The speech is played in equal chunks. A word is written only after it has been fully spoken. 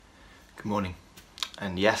Good morning,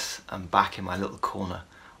 and yes, I'm back in my little corner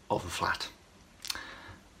of the flat.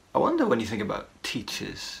 I wonder, when you think about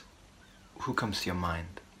teachers, who comes to your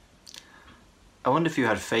mind? I wonder if you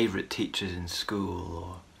had favourite teachers in school,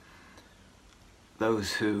 or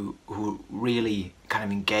those who really kind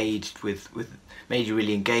of engaged made you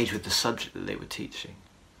really engage with the subject that they were teaching.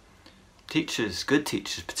 Teachers, good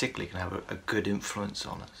teachers particularly, can have a good influence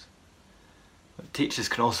on us. But teachers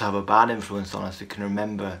can also have a bad influence on us. We can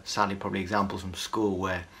remember, sadly, probably examples from school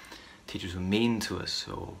where teachers were mean to us,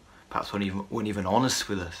 or perhaps weren't even honest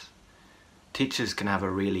with us. Teachers can have a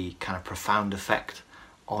really kind of profound effect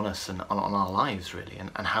on us and on our lives, really,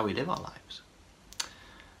 and how we live our lives.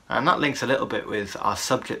 And that links a little bit with our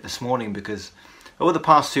subject this morning, because over the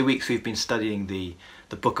past 2 weeks we've been studying the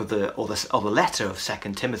book of the letter of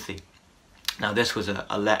 2 Timothy. Now, this was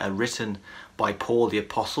a letter written by Paul the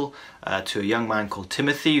Apostle to a young man called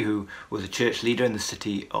Timothy, who was a church leader in the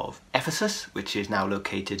city of Ephesus, which is now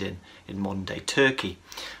located in modern day Turkey.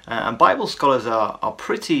 And Bible scholars are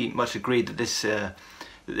pretty much agreed that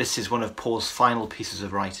this is one of Paul's final pieces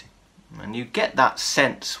of writing. And you get that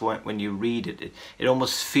sense when you read it. It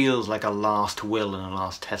almost feels like a last will and a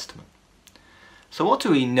last testament. So what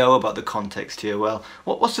do we know about the context here? Well,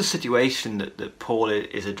 what's the situation that Paul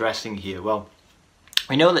is addressing here? Well,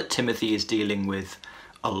 we know that Timothy is dealing with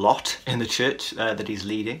a lot in the church that he's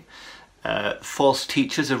leading. False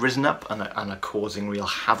teachers have risen up and are causing real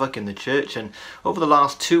havoc in the church. And over the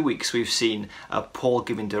last 2 weeks, we've seen Paul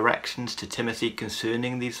giving directions to Timothy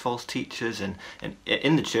concerning these false teachers and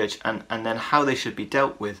in the church, and then how they should be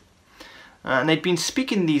dealt with. And they'd been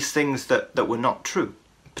speaking these things that were not true,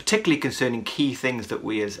 particularly concerning key things that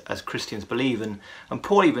we as Christians believe. And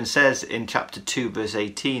Paul even says in chapter 2 verse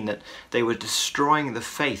 18 that they were destroying the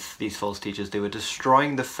faith, these false teachers, they were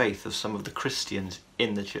destroying the faith of some of the Christians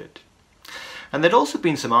in the church. And there'd also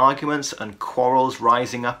been some arguments and quarrels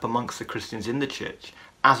rising up amongst the Christians in the church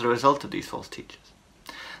as a result of these false teachers.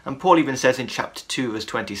 And Paul even says in chapter 2 verse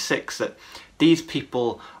 26 that these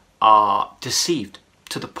people are deceived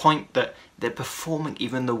to the point that they're performing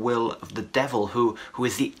even the will of the devil, who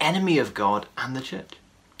is the enemy of God and the church.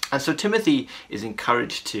 And so Timothy is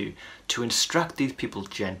encouraged to instruct these people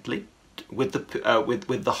gently, with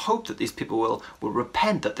the hope that these people will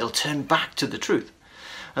repent, that they'll turn back to the truth.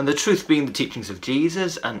 And the truth being the teachings of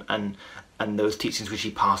Jesus and those teachings which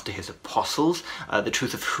he passed to his apostles, the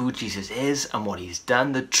truth of who Jesus is and what he's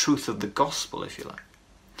done, the truth of the gospel, if you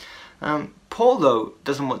like. Paul, though,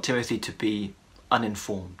 doesn't want Timothy to be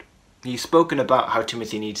uninformed. He's spoken about how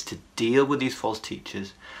Timothy needs to deal with these false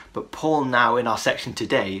teachers, but Paul now, in our section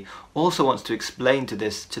today, also wants to explain to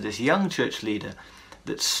this young church leader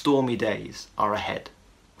that stormy days are ahead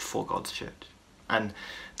for God's church, and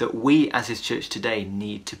that we as his church today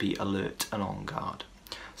need to be alert and on guard.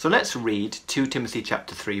 So let's read 2 Timothy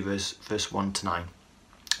chapter 3 verse 1 to 9,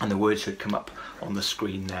 and the words should come up on the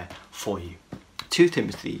screen there for you. 2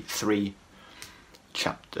 Timothy 3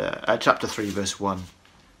 chapter 3 verse 1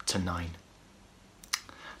 to 9.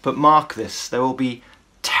 But mark this, there will be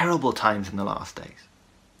terrible times in the last days.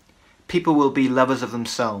 People will be lovers of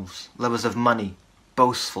themselves, lovers of money,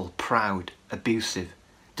 boastful, proud, abusive,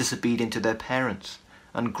 disobedient to their parents,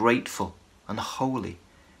 ungrateful, unholy,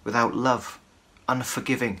 without love,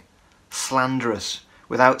 unforgiving, slanderous,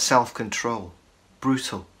 without self-control,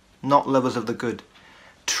 brutal, not lovers of the good,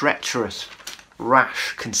 treacherous,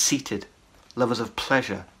 rash, conceited, lovers of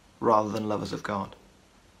pleasure rather than lovers of God,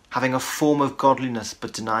 having a form of godliness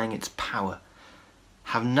but denying its power.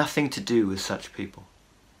 Have nothing to do with such people.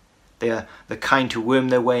 They are the kind who worm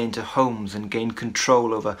their way into homes and gain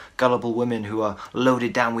control over gullible women who are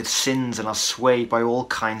loaded down with sins and are swayed by all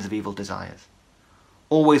kinds of evil desires,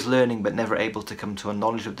 always learning but never able to come to a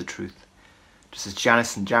knowledge of the truth. Just as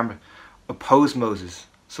Jannes and Jambres opposed Moses,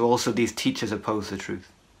 so also these teachers oppose the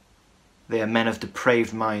truth. They are men of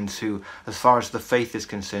depraved minds who, as far as the faith is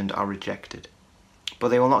concerned, are rejected. But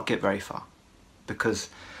they will not get very far, because,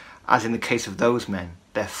 as in the case of those men,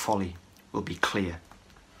 their folly will be clear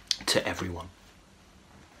to everyone.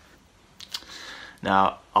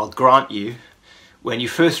 Now, I'll grant you, when you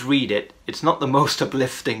first read it, it's not the most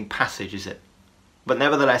uplifting passage, is it? But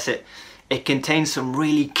nevertheless, it contains some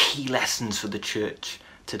really key lessons for the church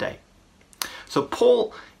today. So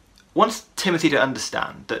Paul wants Timothy to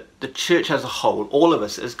understand that the church as a whole, all of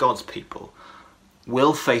us as God's people,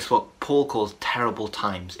 will face what Paul calls terrible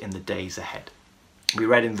times in the days ahead. We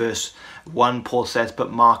read in verse 1, Paul says,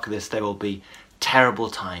 but mark this, there will be terrible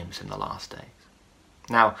times in the last days.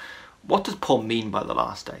 Now, what does Paul mean by the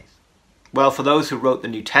last days? Well, for those who wrote the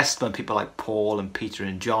New Testament, people like Paul and Peter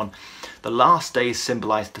and John, the last days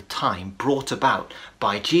symbolized the time brought about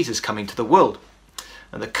by Jesus coming to the world.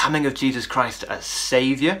 And the coming of Jesus Christ as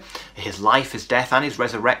Saviour, his life, his death and his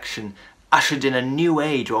resurrection ushered in a new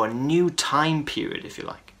age, or a new time period, if you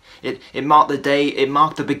like. It marked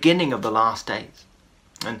the beginning of the last days.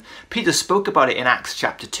 And Peter spoke about it in Acts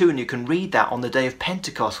chapter 2, and you can read that on the day of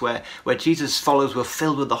Pentecost, where Jesus' followers were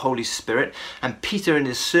filled with the Holy Spirit. And Peter in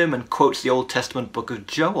his sermon quotes the Old Testament book of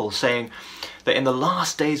Joel, saying that in the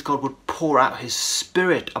last days God would pour out his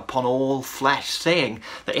Spirit upon all flesh, saying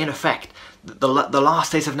that in effect the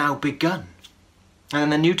last days have now begun. And in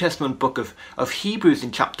the New Testament book of Hebrews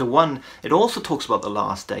in chapter 1, it also talks about the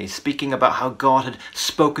last days, speaking about how God had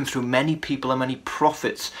spoken through many people and many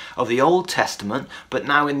prophets of the Old Testament, but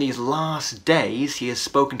now in these last days he has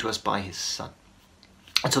spoken to us by his Son.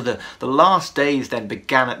 And so the last days then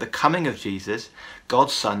began at the coming of Jesus,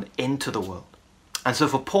 God's Son, into the world. And so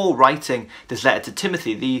for Paul writing this letter to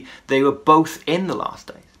Timothy, they were both in the last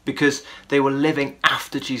days, because they were living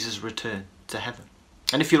after Jesus' return to heaven.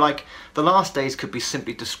 And if you like, the last days could be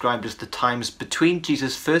simply described as the times between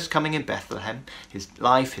Jesus' first coming in Bethlehem, his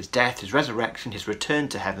life, his death, his resurrection, his return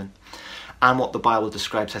to heaven, and what the Bible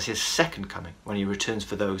describes as his second coming, when he returns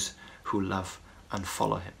for those who love and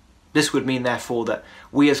follow him. This would mean, therefore, that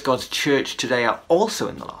we as God's church today are also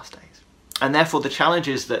in the last days. And therefore the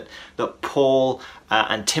challenges that Paul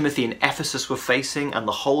and Timothy in Ephesus were facing, and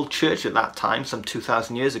the whole church at that time, some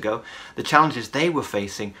 2,000 years ago, the challenges they were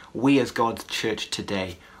facing, we as God's church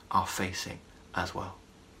today are facing as well.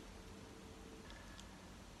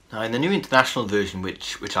 Now in the New International Version,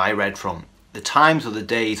 which I read from, the times or the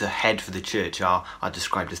days ahead for the church are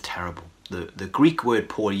described as terrible. The Greek word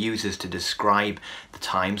Paul uses to describe the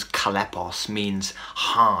times, kalepos, means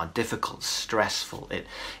hard, difficult, stressful.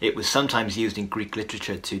 It was sometimes used in Greek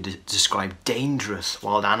literature to describe dangerous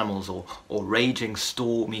wild animals or raging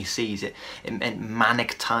stormy seas. It meant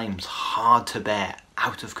manic times, hard to bear,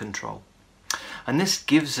 out of control. And this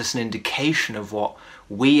gives us an indication of what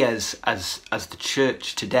we as the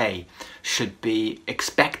church today should be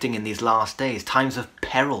expecting in these last days, times of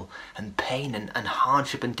peril and pain and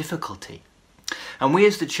hardship and difficulty. And we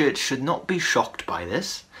as the church should not be shocked by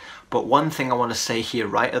this, but one thing I want to say here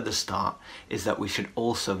right at the start is that we should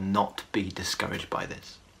also not be discouraged by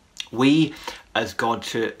this. We as God's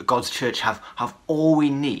church have all we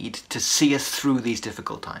need to see us through these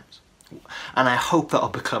difficult times. And I hope that will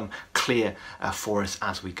become clear for us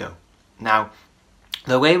as we go. Now,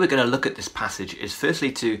 the way we're going to look at this passage is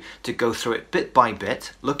firstly to go through it bit by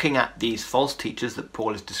bit, looking at these false teachers that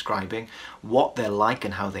Paul is describing, what they're like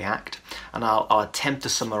and how they act. And I'll attempt to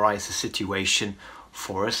summarize the situation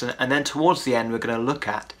for us. And then towards the end, we're going to look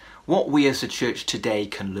at what we as a church today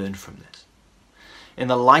can learn from this. In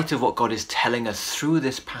the light of what God is telling us through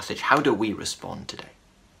this passage, how do we respond today?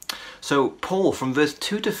 So Paul, from verse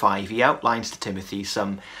 2 to 5, he outlines to Timothy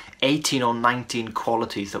some 18 or 19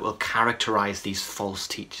 qualities that will characterize these false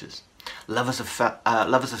teachers. Lovers of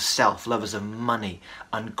self, lovers of money,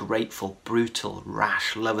 ungrateful, brutal,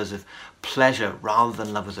 rash, lovers of pleasure rather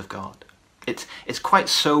than lovers of God. It's quite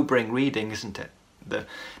sobering reading, isn't it?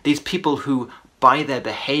 These people who, by their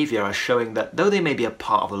behaviour, are showing that though they may be a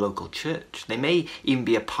part of a local church, they may even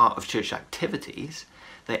be a part of church activities,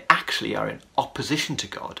 they actually are in opposition to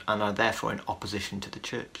God and are therefore in opposition to the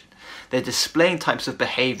church. They're displaying types of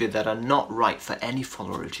behaviour that are not right for any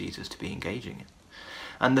follower of Jesus to be engaging in.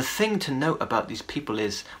 And the thing to note about these people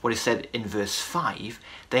is what is said in verse 5,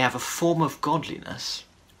 they have a form of godliness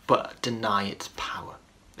but deny its power.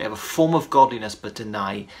 They have a form of godliness but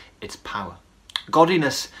deny its power.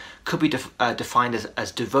 Godliness could be defined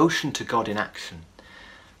as devotion to God in action.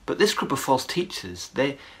 But this group of false teachers,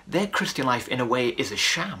 their Christian life in a way is a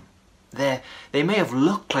sham. They may have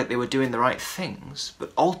looked like they were doing the right things,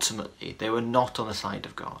 but ultimately they were not on the side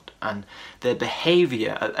of God. And their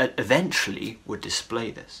behaviour eventually would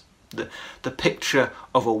display this. The picture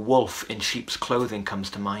of a wolf in sheep's clothing comes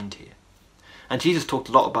to mind here. And Jesus talked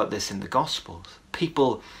a lot about this in the Gospels.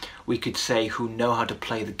 People, we could say, who know how to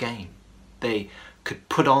play the game. They could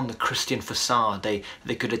put on the Christian facade,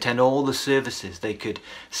 they could attend all the services, they could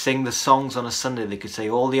sing the songs on a Sunday, they could say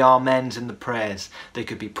all the amens in the prayers, they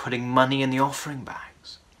could be putting money in the offering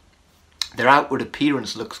bags. Their outward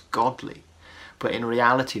appearance looks godly, but in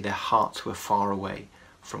reality their hearts were far away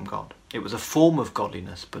from God. It was a form of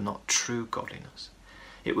godliness, but not true godliness.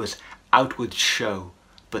 It was outward show,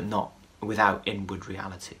 but not without inward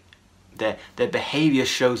reality. Their behaviour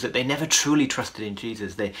shows that they never truly trusted in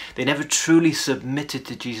Jesus. They never truly submitted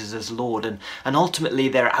to Jesus as Lord, and ultimately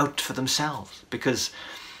they're out for themselves, because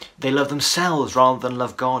They love themselves rather than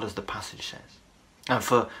love God, as the passage says. And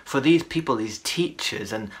for these people, these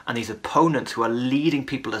teachers and these opponents who are leading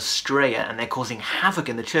people astray and they're causing havoc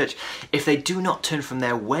in the church, if they do not turn from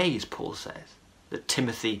their ways, Paul says, that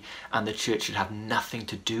Timothy and the church should have nothing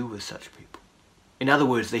to do with such people. In other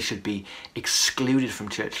words, they should be excluded from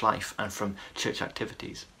church life and from church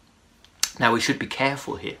activities. Now, we should be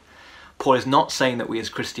careful here. Paul is not saying that we as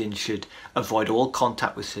Christians should avoid all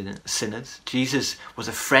contact with sinners. Jesus was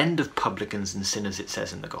a friend of publicans and sinners, it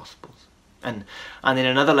says in the Gospels. And in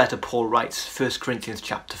another letter, Paul writes, 1 Corinthians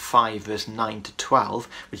chapter 5, verse 9 to 12,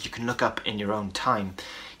 which you can look up in your own time.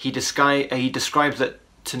 He describes that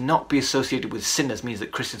to not be associated with sinners means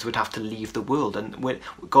that Christians would have to leave the world, and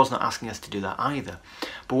God's not asking us to do that either.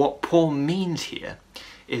 But what Paul means here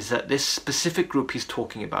is that this specific group he's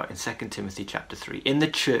talking about in 2 Timothy chapter 3, in the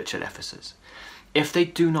church at Ephesus, if they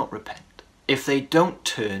do not repent, if they don't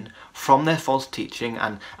turn from their false teaching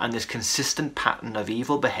and this consistent pattern of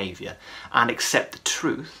evil behaviour and accept the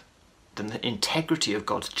truth, then the integrity of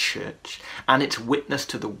God's church and its witness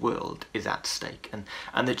to the world is at stake.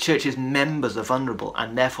 And the church's members are vulnerable,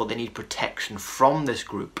 and therefore they need protection from this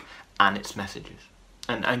group and its messages.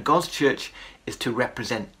 And God's church is to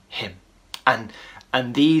represent him.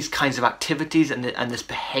 And these kinds of activities and this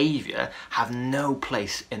behaviour have no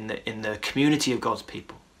place in the community of God's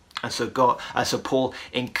people. And so Paul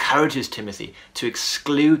encourages Timothy to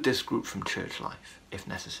exclude this group from church life, if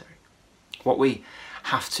necessary. What we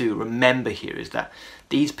have to remember here is that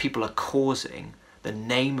these people are causing the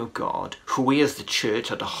name of God, who we as the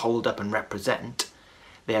church are to hold up and represent,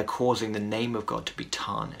 they are causing the name of God to be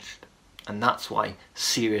tarnished. And that's why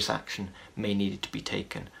serious action may need to be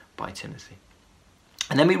taken by Timothy.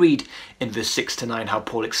 And then we read in verse 6 to 9 how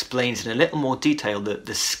Paul explains in a little more detail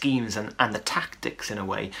the schemes and the tactics, in a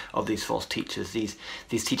way, of these false teachers. These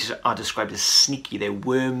teachers are described as sneaky. They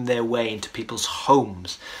worm their way into people's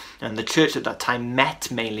homes. And the church at that time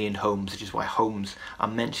met mainly in homes, which is why homes are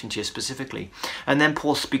mentioned here specifically. And then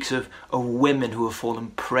Paul speaks of women who have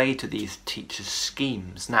fallen prey to these teachers'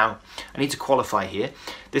 schemes. Now, I need to qualify here.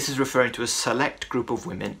 This is referring to a select group of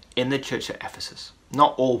women in the church at Ephesus.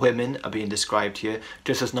 Not all women are being described here,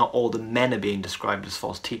 just as not all the men are being described as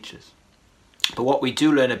false teachers. But what we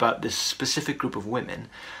do learn about this specific group of women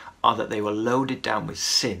are that they were loaded down with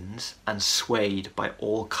sins and swayed by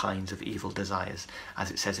all kinds of evil desires, as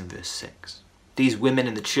it says in verse 6. These women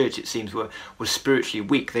in the church, it seems, were spiritually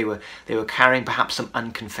weak. They were carrying perhaps some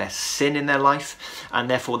unconfessed sin in their life, and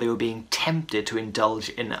therefore they were being tempted to indulge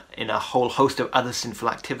in a whole host of other sinful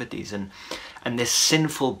activities. And this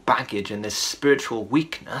sinful baggage and this spiritual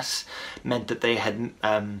weakness meant that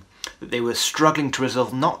they were struggling to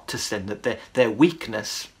resolve not to sin, that their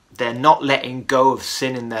weakness, their not letting go of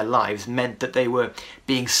sin in their lives, meant that they were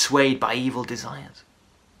being swayed by evil desires.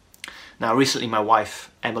 Now, recently my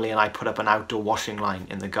wife Emily and I put up an outdoor washing line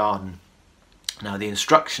in the garden. Now, the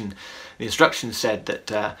instruction said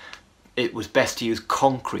that it was best to use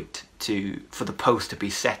concrete for the post to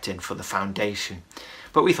be set in for the foundation.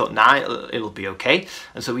 But we thought, nah, it'll be okay.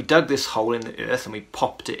 And so we dug this hole in the earth and we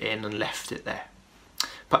popped it in and left it there.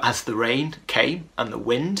 But as the rain came and the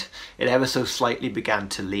wind, it ever so slightly began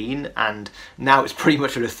to lean, and now it's pretty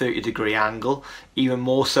much at a 30-degree angle, even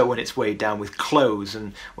more so when it's weighed down with clothes.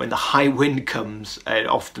 And when the high wind comes, it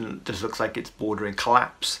often just looks like it's bordering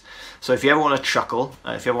collapse. So if you ever want to chuckle,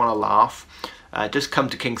 if you ever want to laugh, just come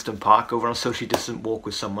to Kingston Park, go over on a socially distant walk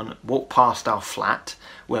with someone, walk past our flat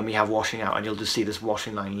when we have washing out, and you'll just see this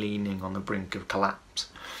washing line leaning on the brink of collapse.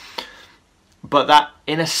 But that,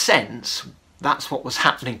 in a sense, that's what was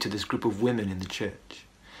happening to this group of women in the church.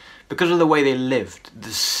 Because of the way they lived,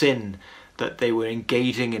 the sin that they were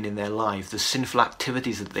engaging in their lives, the sinful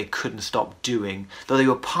activities that they couldn't stop doing, though they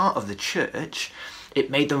were part of the church,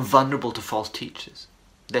 it made them vulnerable to false teachers.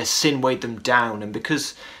 Their sin weighed them down, and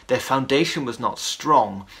because their foundation was not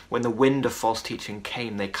strong, when the wind of false teaching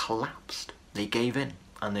came, they collapsed, they gave in,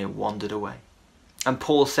 and they wandered away. And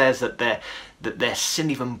Paul says that their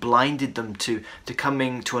sin even blinded them to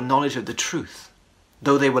coming to a knowledge of the truth.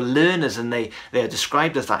 Though they were learners, and they are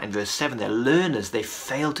described as that in verse 7, they're learners, they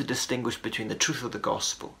failed to distinguish between the truth of the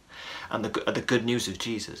gospel and the good news of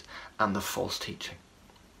Jesus and the false teaching.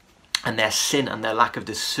 And their sin and their lack of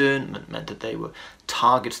discernment meant that they were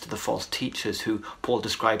targets to the false teachers, who Paul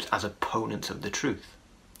describes as opponents of the truth.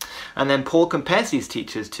 And then Paul compares these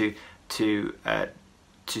teachers to two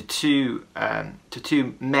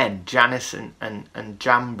men, Jannes and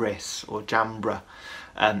Jambres, or Jambra,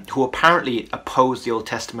 who apparently opposed the Old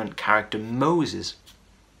Testament character Moses.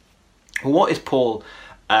 What is Paul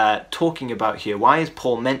talking about here? Why is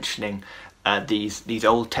Paul mentioning these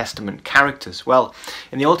Old Testament characters? Well,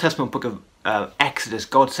 in the Old Testament book of Exodus,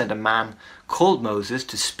 God sent a man called Moses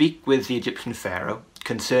to speak with the Egyptian Pharaoh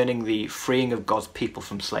concerning the freeing of God's people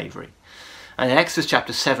from slavery. And in Exodus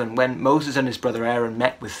chapter 7, when Moses and his brother Aaron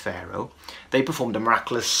met with Pharaoh, they performed a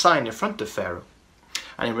miraculous sign in front of Pharaoh.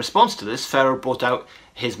 And in response to this, Pharaoh brought out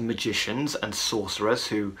his magicians and sorcerers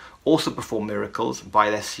who also perform miracles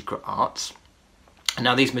by their secret arts. And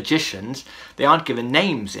now these magicians, they aren't given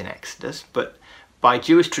names in Exodus, but by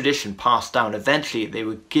Jewish tradition passed down, eventually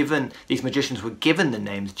these magicians were given the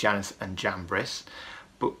names Jannes and Jambres.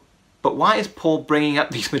 But why is Paul bringing up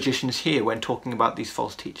these magicians here when talking about these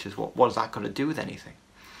false teachers? What has that got to do with anything?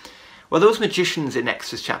 Well, those magicians in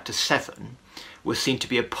Exodus chapter 7 were seen to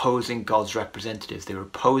be opposing God's representatives. They were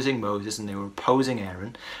opposing Moses and they were opposing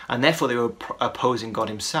Aaron, and therefore they were opposing God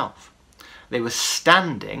himself. They were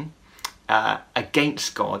standing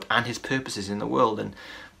against God and his purposes in the world. And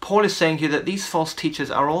Paul is saying here that these false teachers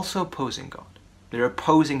are also opposing God. They're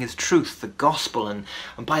opposing his truth, the gospel, and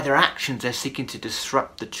by their actions they're seeking to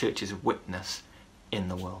disrupt the church's witness in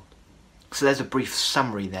the world. So there's a brief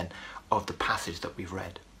summary then of the passage that we've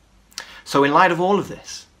read. So in light of all of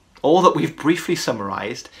this, all that we've briefly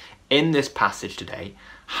summarised in this passage today,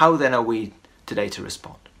 how then are we today to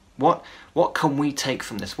respond? What can we take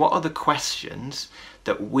from this? What are the questions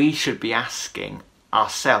that we should be asking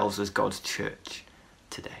ourselves as God's church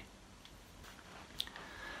today?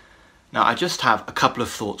 Now, I just have a couple of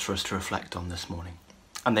thoughts for us to reflect on this morning,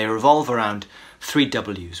 and they revolve around 3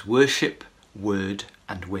 W's: worship, word,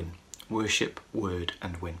 and win. Worship, word,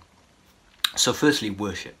 and win. So firstly,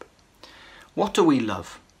 worship. What do we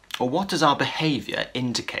love? Or what does our behaviour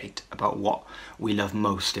indicate about what we love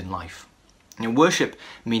most in life? And worship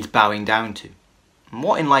means bowing down to. And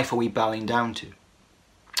what in life are we bowing down to?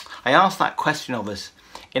 I ask that question of us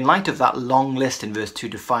in light of that long list in verse 2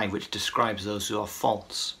 to 5 which describes those who are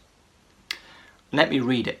false. Let me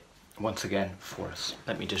read it once again for us.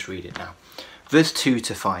 Let me just read it now. Verse 2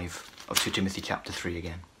 to 5 of 2 Timothy chapter 3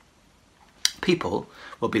 again. People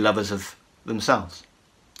will be lovers of themselves,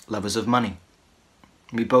 lovers of money,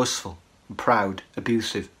 be boastful, proud,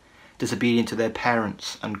 abusive, disobedient to their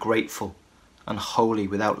parents, ungrateful, unholy,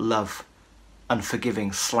 without love,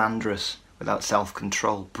 unforgiving, slanderous, without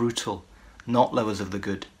self-control, brutal, not lovers of the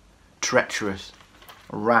good, treacherous,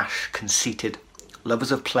 rash, conceited,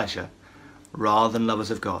 lovers of pleasure rather than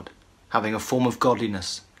lovers of God, having a form of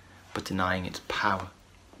godliness but denying its power.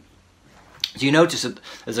 Do you notice that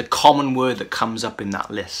there's a common word that comes up in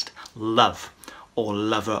that list? Love, or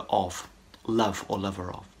lover of. Love or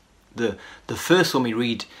lover of. The first one we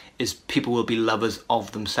read is people will be lovers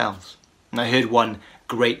of themselves. And I heard one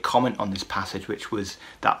great comment on this passage, which was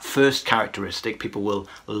that first characteristic, people will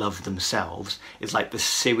love themselves, is like the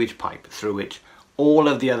sewage pipe through which all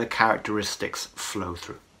of the other characteristics flow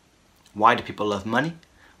through. Why do people love money?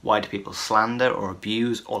 Why do people slander or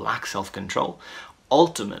abuse or lack self-control?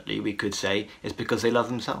 Ultimately, we could say, is because they love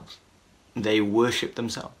themselves. They worship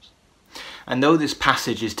themselves. And though this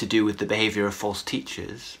passage is to do with the behaviour of false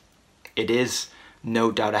teachers, it is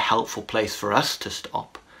no doubt a helpful place for us to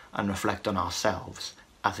stop and reflect on ourselves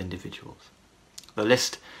as individuals. The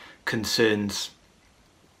list concerns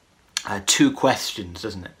 2 questions,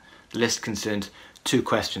 doesn't it? The list concerns 2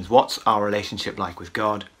 questions. What's our relationship like with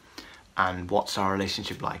God? And what's our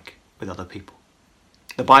relationship like with other people?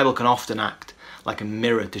 The Bible can often act like a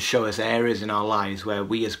mirror to show us areas in our lives where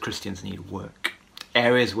we as Christians need work.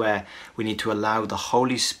 Areas where we need to allow the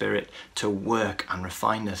Holy Spirit to work and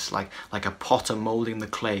refine us like a potter moulding the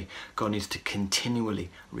clay. God needs to continually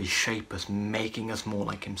reshape us, making us more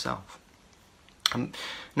like himself.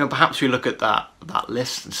 Perhaps we look at that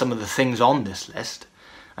list and some of the things on this list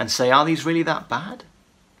and say, are these really that bad?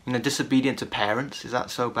 Disobedient to parents, is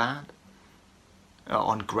that so bad?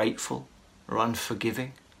 Ungrateful or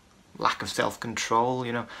unforgiving? Lack of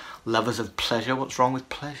self-control, lovers of pleasure. What's wrong with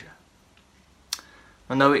pleasure?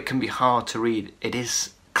 And though it can be hard to read, it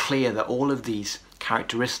is clear that all of these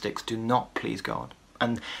characteristics do not please God.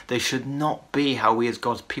 And they should not be how we as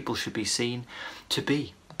God's people should be seen to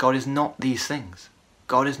be. God is not these things.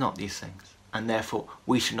 God is not these things. And therefore,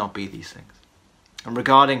 we should not be these things. And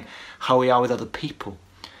regarding how we are with other people,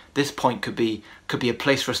 this point could be a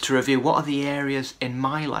place for us to review what are the areas in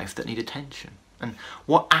my life that need attention? And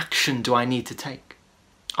what action do I need to take?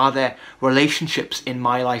 Are there relationships in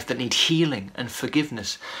my life that need healing and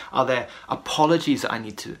forgiveness? Are there apologies that I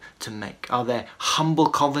need to make? Are there humble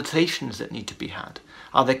conversations that need to be had?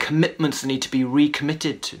 Are there commitments that need to be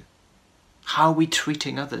recommitted to? How are we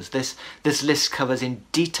treating others? This list covers in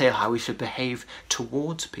detail how we should behave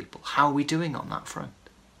towards people. How are we doing on that front?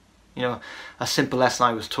 You know, a simple lesson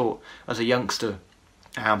I was taught as a youngster,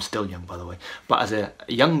 I'm still young by the way, but as a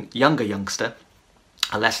younger youngster,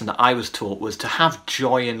 a lesson that I was taught was to have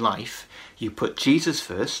joy in life, you put Jesus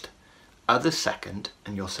first, others second,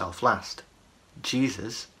 and yourself last.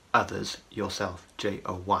 Jesus, others, yourself.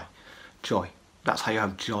 J-O-Y. Joy. That's how you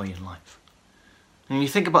have joy in life. And you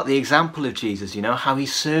think about the example of Jesus, you know, how he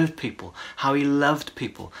served people, how he loved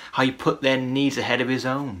people, how he put their needs ahead of his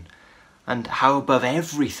own, and how above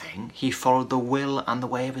everything he followed the will and the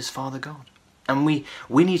way of his Father God. And we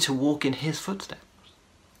need to walk in his footsteps.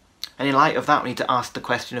 And in light of that, we need to ask the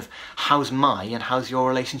question of how's my and how's your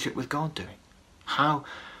relationship with God doing? How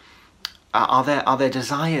are there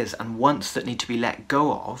desires and wants that need to be let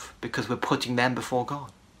go of because we're putting them before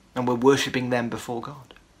God and we're worshipping them before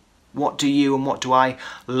God? What do you and what do I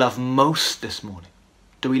love most this morning?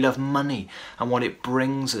 Do we love money and what it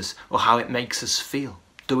brings us or how it makes us feel?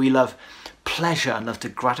 Do we love pleasure and love to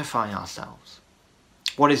gratify ourselves?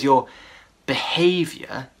 What does your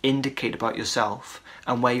behaviour indicate about yourself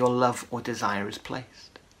and where your love or desire is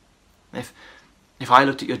placed? If I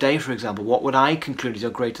looked at your day, for example, what would I conclude is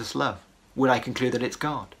your greatest love? Would I conclude that it's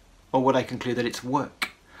God? Or would I conclude that it's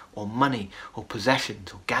work, or money, or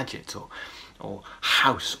possessions, or gadgets, or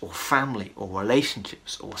house, or family, or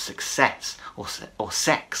relationships, or success, or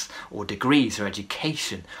sex, or degrees, or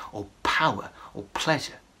education, or power, or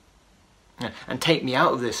pleasure? And take me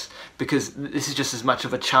out of this, because this is just as much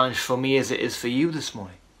of a challenge for me as it is for you this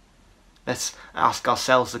morning. Let's ask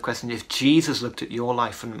ourselves the question, if Jesus looked at your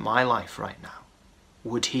life and my life right now,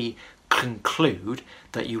 would he conclude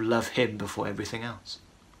that you love him before everything else?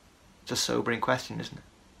 It's a sobering question, isn't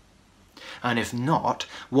it? And if not,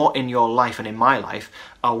 what in your life and in my life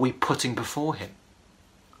are we putting before him?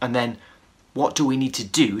 And then what do we need to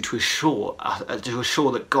do to assure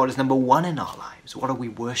that God is number one in our lives? What are we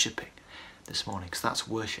worshipping this morning? Because that's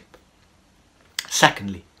worship.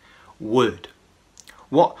 Secondly, word.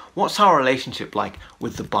 What's our relationship like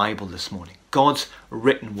with the Bible this morning? God's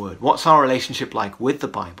written word. What's our relationship like with the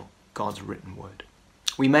Bible? God's written word.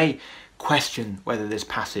 We may question whether this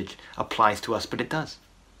passage applies to us, but it does.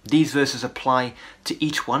 These verses apply to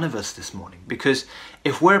each one of us this morning, because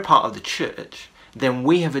if we're part of the church, then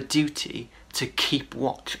we have a duty to keep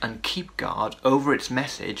watch and keep guard over its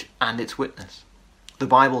message and its witness. The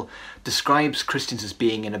Bible describes Christians as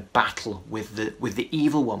being in a battle with the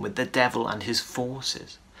evil one, with the devil and his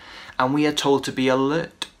forces. And we are told to be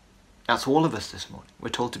alert. That's all of us this morning. We're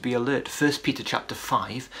told to be alert. 1 Peter chapter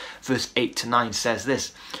 5, verse 8 to 9 says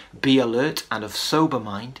this: "Be alert and of sober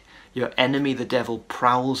mind. Your enemy, the devil,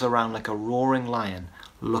 prowls around like a roaring lion,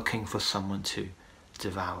 looking for someone to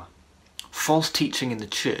devour." False teaching in the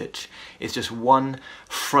church is just one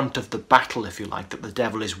front of the battle, if you like, that the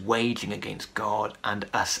devil is waging against God and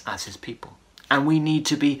us as his people. And we need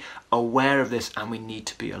to be aware of this, and we need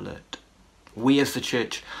to be alert. We as the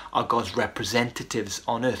church are God's representatives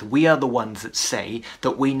on earth. We are the ones that say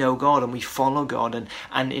that we know God and we follow God,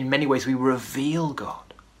 and in many ways we reveal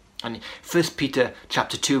God. And 1 Peter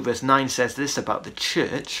chapter 2 verse 9 says this about the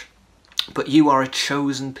church: "But you are a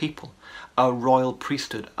chosen people, a royal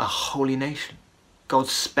priesthood, a holy nation,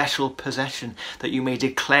 God's special possession, that you may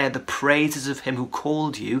declare the praises of him who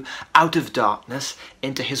called you out of darkness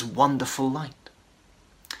into his wonderful light."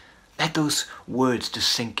 Let those words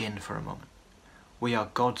just sink in for a moment. We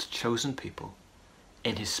are God's chosen people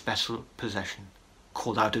in his special possession,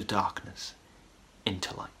 called out of darkness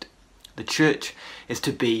into light. The church is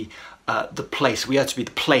to be the place, we are to be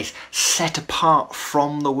the place set apart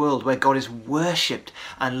from the world, where God is worshipped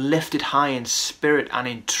and lifted high in spirit and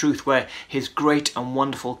in truth, where his great and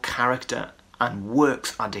wonderful character and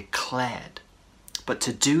works are declared. But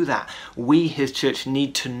to do that, we, his church,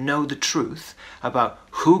 need to know the truth about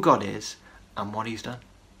who God is and what he's done.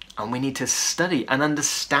 And we need to study and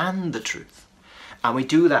understand the truth. And we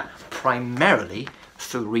do that primarily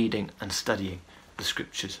through reading and studying the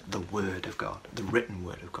scriptures, the word of God, the written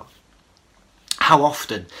word of God. How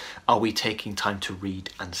often are we taking time to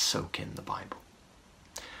read and soak in the Bible?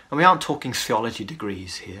 And we aren't talking theology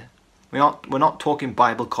degrees here. We're not talking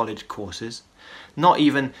Bible college courses. Not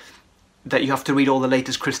even that you have to read all the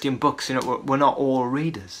latest Christian books. You know, we're not all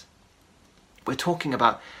readers. We're talking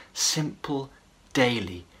about simple,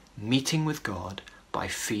 daily meeting with God by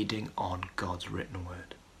feeding on God's written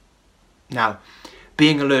word. Now,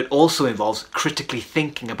 being alert also involves critically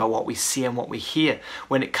thinking about what we see and what we hear.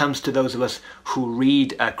 When it comes to those of us who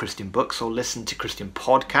read Christian books or listen to Christian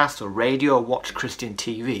podcasts or radio or watch Christian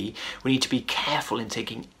TV, we need to be careful in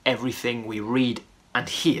taking everything we read and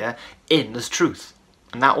hear in as truth.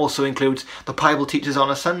 And that also includes the Bible teachers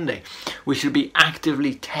on a Sunday. We should be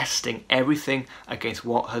actively testing everything against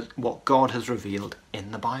what God has revealed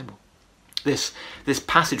in the Bible. This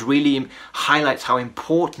passage really highlights how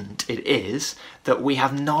important it is that we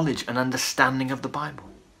have knowledge and understanding of the Bible.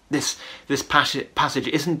 This passage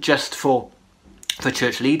isn't just for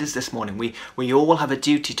church leaders this morning. We all have a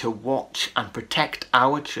duty to watch and protect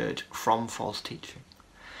our church from false teaching.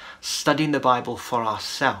 Studying the Bible for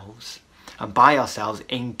ourselves and by ourselves,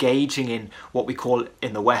 engaging in what we call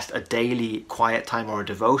in the West a daily quiet time or a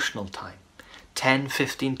devotional time. 10,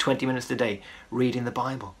 15, 20 minutes a day reading the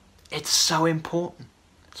Bible. It's so important.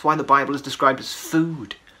 That's why the Bible is described as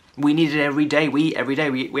food. We need it every day. We eat every day.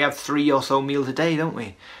 We have 3 or so meals a day, don't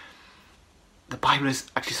we? The Bible is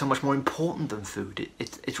actually so much more important than food.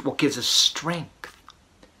 It's what gives us strength.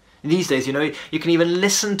 These days, you can even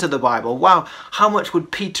listen to the Bible. Wow, how much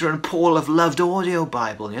would Peter and Paul have loved audio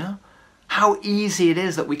Bible, How easy it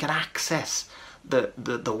is that we can access the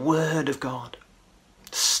Word of God.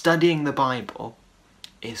 Studying the Bible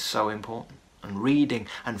is so important. And reading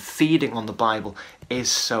and feeding on the Bible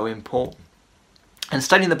is so important. And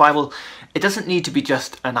studying the Bible, it doesn't need to be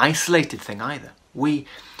just an isolated thing either. We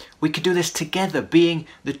could do this together. Being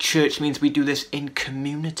the church means we do this in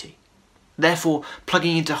community. Therefore,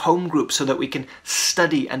 plugging into home groups so that we can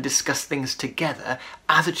study and discuss things together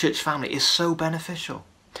as a church family is so beneficial.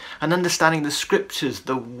 And understanding the scriptures,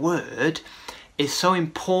 the Word, is so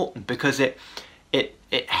important because it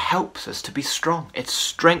helps us to be strong. It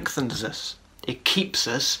strengthens us. It keeps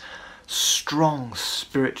us strong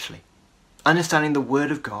spiritually. Understanding the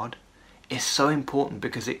Word of God is so important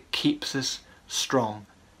because it keeps us strong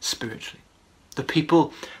spiritually. The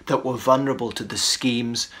people that were vulnerable to the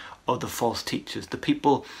schemes of the false teachers, the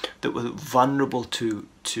people that were vulnerable to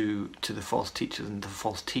the false teachers and the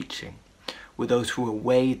false teaching, were those who were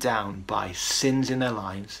weighed down by sins in their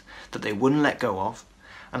lives that they wouldn't let go of,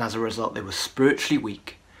 and as a result they were spiritually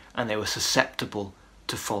weak and they were susceptible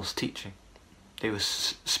to false teaching. They were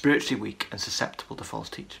spiritually weak and susceptible to false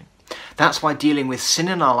teaching. That's why dealing with sin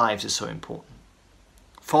in our lives is so important.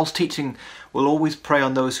 False teaching will always prey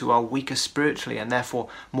on those who are weaker spiritually and therefore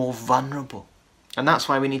more vulnerable. And that's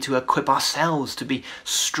why we need to equip ourselves to be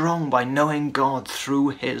strong by knowing God through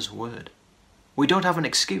His Word. We don't have an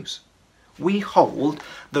excuse. We hold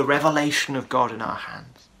the revelation of God in our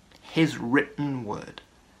hands, His written Word.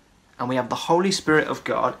 And we have the Holy Spirit of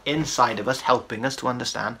God inside of us, helping us to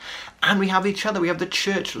understand. And we have each other. We have the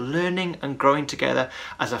church learning and growing together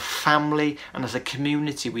as a family and as a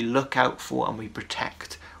community. We look out for and we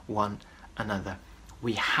protect one another.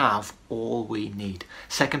 We have all we need.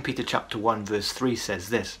 2 Peter chapter 1 verse 3 says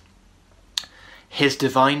this: His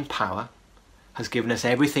divine power has given us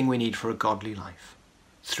everything we need for a godly life,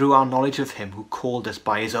 through our knowledge of Him who called us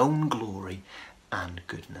by His own glory and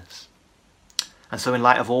goodness. And so in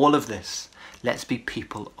light of all of this, let's be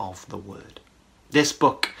people of the Word. This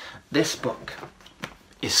book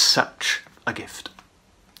is such a gift.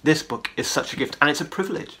 This book is such a gift, and it's a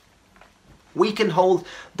privilege. We can hold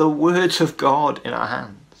the words of God in our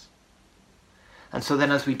hands. And so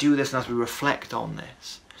then as we do this and as we reflect on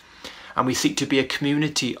this, and we seek to be a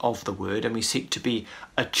community of the Word, and we seek to be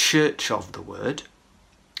a church of the Word,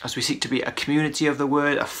 as we seek to be a community of the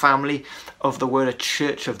Word, a family of the Word, a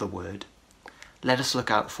church of the Word, let us look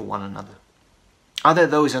out for one another. Are there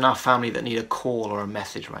those in our family that need a call or a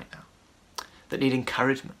message right now? That need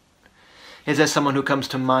encouragement? Is there someone who comes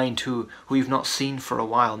to mind who you've not seen for a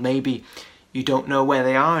while? Maybe you don't know where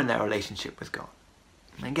they are in their relationship with God.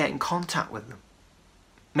 And get in contact with them.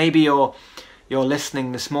 Maybe you're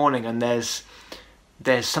listening this morning and there's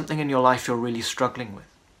something in your life you're really struggling with.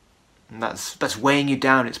 And that's weighing you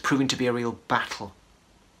down. It's proving to be a real battle.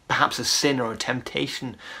 Perhaps a sin or a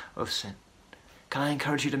temptation of sin. Can I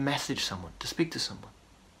encourage you to message someone, to speak to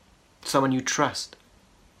someone you trust?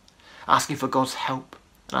 Asking for God's help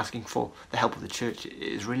and asking for the help of the church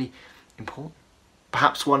is really important.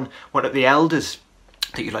 Perhaps one of the elders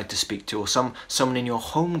that you'd like to speak to, or someone in your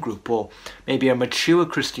home group, or maybe a mature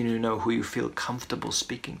Christian you know who you feel comfortable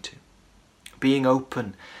speaking to. Being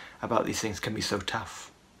open about these things can be so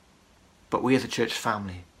tough. But we as a church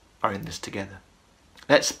family are in this together.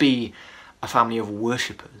 Let's be a family of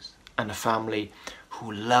worshippers and a family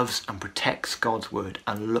who loves and protects God's Word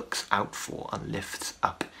and looks out for and lifts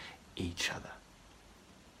up each other.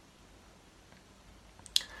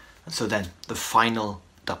 And so then, the final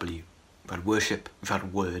W. We've had worship, we've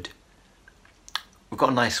had Word. We've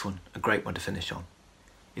got a nice one, a great one to finish on,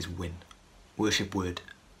 is win. Worship, Word,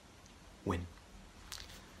 win.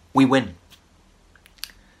 We win.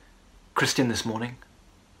 Christian this morning,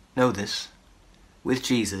 know this: with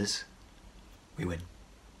Jesus, we win.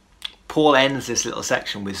 Paul ends this little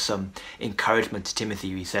section with some encouragement to Timothy.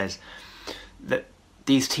 He says that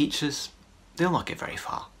these teachers, they'll not get very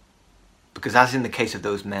far, because as in the case of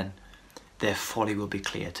those men, their folly will be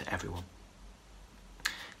clear to everyone.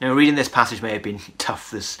 Now, reading this passage may have been tough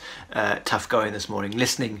going this morning.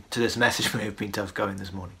 Listening to this message may have been tough going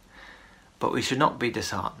this morning. But we should not be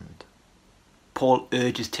disheartened. Paul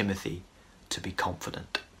urges Timothy to be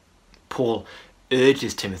confident. Paul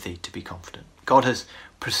urges Timothy to be confident. God has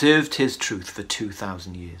preserved his truth for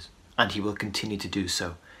 2,000 years, and he will continue to do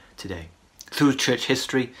so today. Through church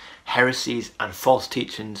history, heresies and false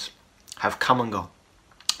teachings have come and gone.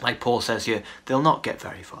 Like Paul says here, they'll not get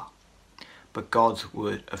very far. But God's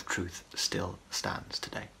word of truth still stands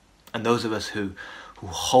today. And those of us who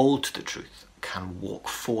hold to the truth can walk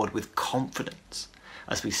forward with confidence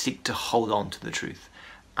as we seek to hold on to the truth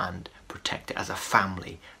and protect it as a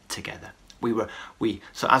family together.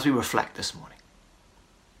 So as we reflect this morning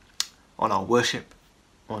on our worship,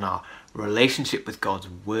 on our relationship with God's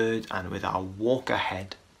word and with our walk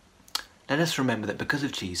ahead, let us remember that because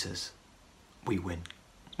of Jesus, we win.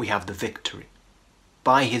 We have the victory.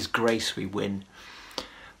 By his grace we win.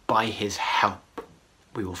 By his help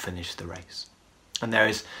we will finish the race. And there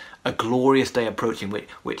is a glorious day approaching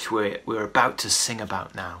which we're about to sing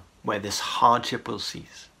about now, where this hardship will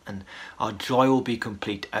cease and our joy will be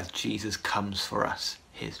complete as Jesus comes for us,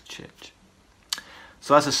 his church.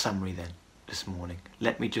 So as a summary then, this morning,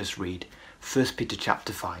 let me just read 1 Peter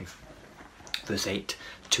chapter 5, verse 8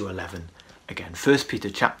 to 11 again. 1 Peter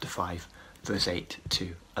chapter 5, verse 8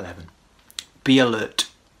 to 11. Be alert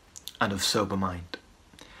and of sober mind.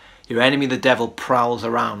 Your enemy the devil prowls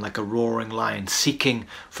around like a roaring lion, seeking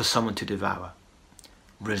for someone to devour.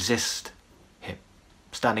 Resist him,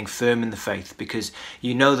 standing firm in the faith, because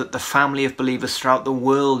you know that the family of believers throughout the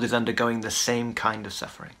world is undergoing the same kind of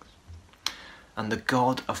sufferings. And the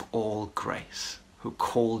God of all grace, who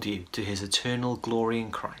called you to his eternal glory in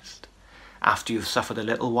Christ, after you've suffered a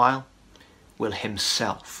little while, will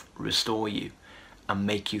himself restore you and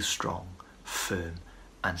make you strong, firm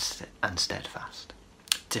and steadfast.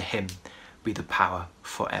 To him be the power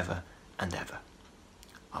forever and ever.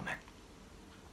 Amen.